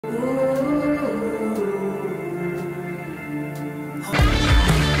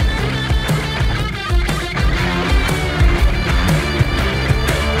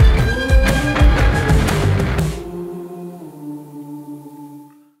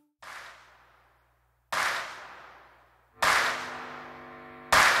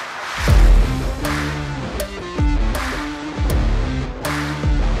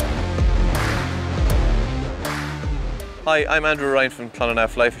Hi, I'm Andrew Ryan from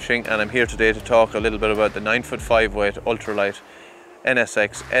Clonanav Fly Fishing, and I'm here today to talk a little bit about the 9-foot 5-weight Ultralite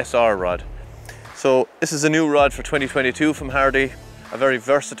NSX SR rod. So this is a new rod for 2022 from Hardy, a very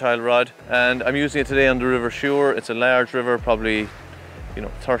versatile rod, and I'm using it today on the River Suir. It's a large river, probably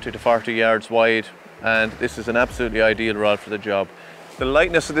 30 to 40 yards wide, and this is an absolutely ideal rod for the job. The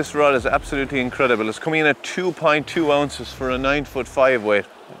lightness of this rod is absolutely incredible. It's coming in at 2.2 ounces for a 9-foot 5-weight.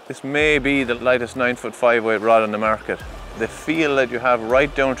 This may be the lightest 9-foot 5-weight rod on the market. The feel that you have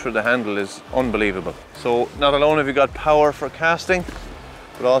right down through the handle is unbelievable. So not alone have you got power for casting,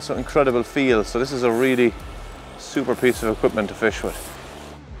 but also incredible feel. So this is a really super piece of equipment to fish with.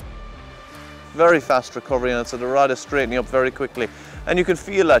 Very fast recovery on it, so the rod is straightening up very quickly. And you can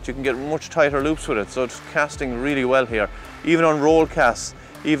feel that, you can get much tighter loops with it, so it's casting really well here. Even on roll casts,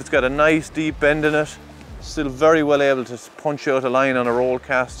 even it's got a nice deep bend in it, still very well able to punch out a line on a roll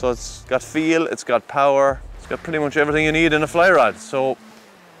cast, so it's got feel, it's got power, it's got pretty much everything you need in a fly rod. So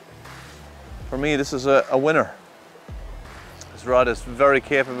for me, this is a winner. This rod is very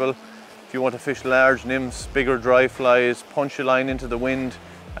capable. If you want to fish large nymphs, bigger dry flies, punch a line into the wind,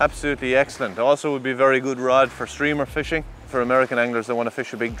 absolutely excellent. Also would be a very good rod for streamer fishing, for American anglers that want to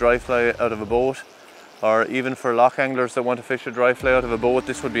fish a big dry fly out of a boat, or even for loch anglers that want to fish a dry fly out of a boat.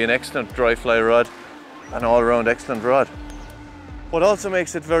 This would be an excellent dry fly rod, an all-around excellent rod. What also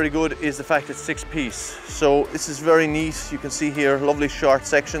makes it very good is the fact it's 6-piece. So this is very neat. You can see here lovely short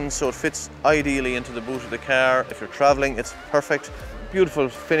sections, so it fits ideally into the boot of the car. If you're traveling, it's perfect. Beautiful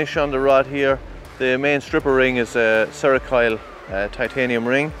finish on the rod here. The main stripper ring is a Cerakoil titanium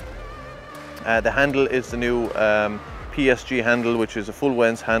ring. The handle is the new PSG handle, which is a full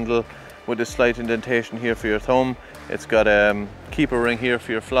Wens handle with a slight indentation here for your thumb. It's got a keeper ring here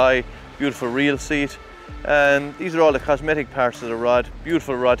for your fly, beautiful reel seat, and these are all the cosmetic parts of the rod.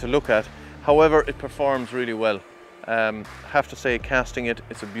 Beautiful rod to look at. However, it performs really well. Have to say, casting it,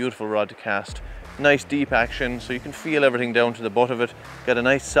 it's a beautiful rod to cast. Nice deep action, so you can feel everything down to the butt of it. Got a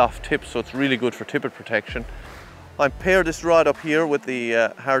nice soft tip, so it's really good for tippet protection. I paired this rod up here with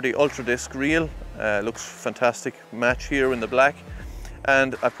the Hardy Ultra Disc reel. Looks fantastic match here in the black,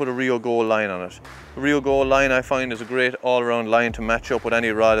 and I put a Rio Gold line on it. The Rio Gold line I find is a great all-around line to match up with any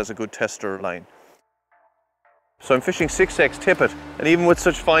rod as a good tester line. So I'm fishing 6X tippet, and even with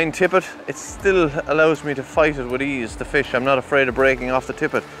such fine tippet, it still allows me to fight it with ease, the fish. I'm not afraid of breaking off the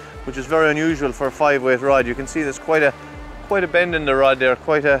tippet, which is very unusual for a 5-weight rod. You can see there's quite a bend in the rod there,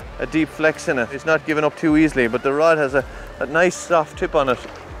 quite a deep flex in it. It's not giving up too easily, but the rod has a nice soft tip on it.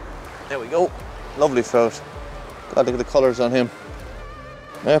 There we go. Lovely trout. God, look at the colours on him.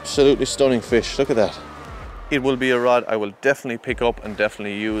 Absolutely stunning fish. Look at that. It will be a rod I will definitely pick up and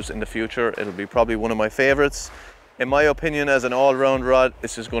definitely use in the future. It'll be probably one of my favourites. In my opinion, as an all-round rod,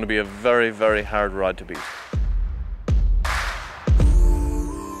 this is going to be a very, very hard rod to beat.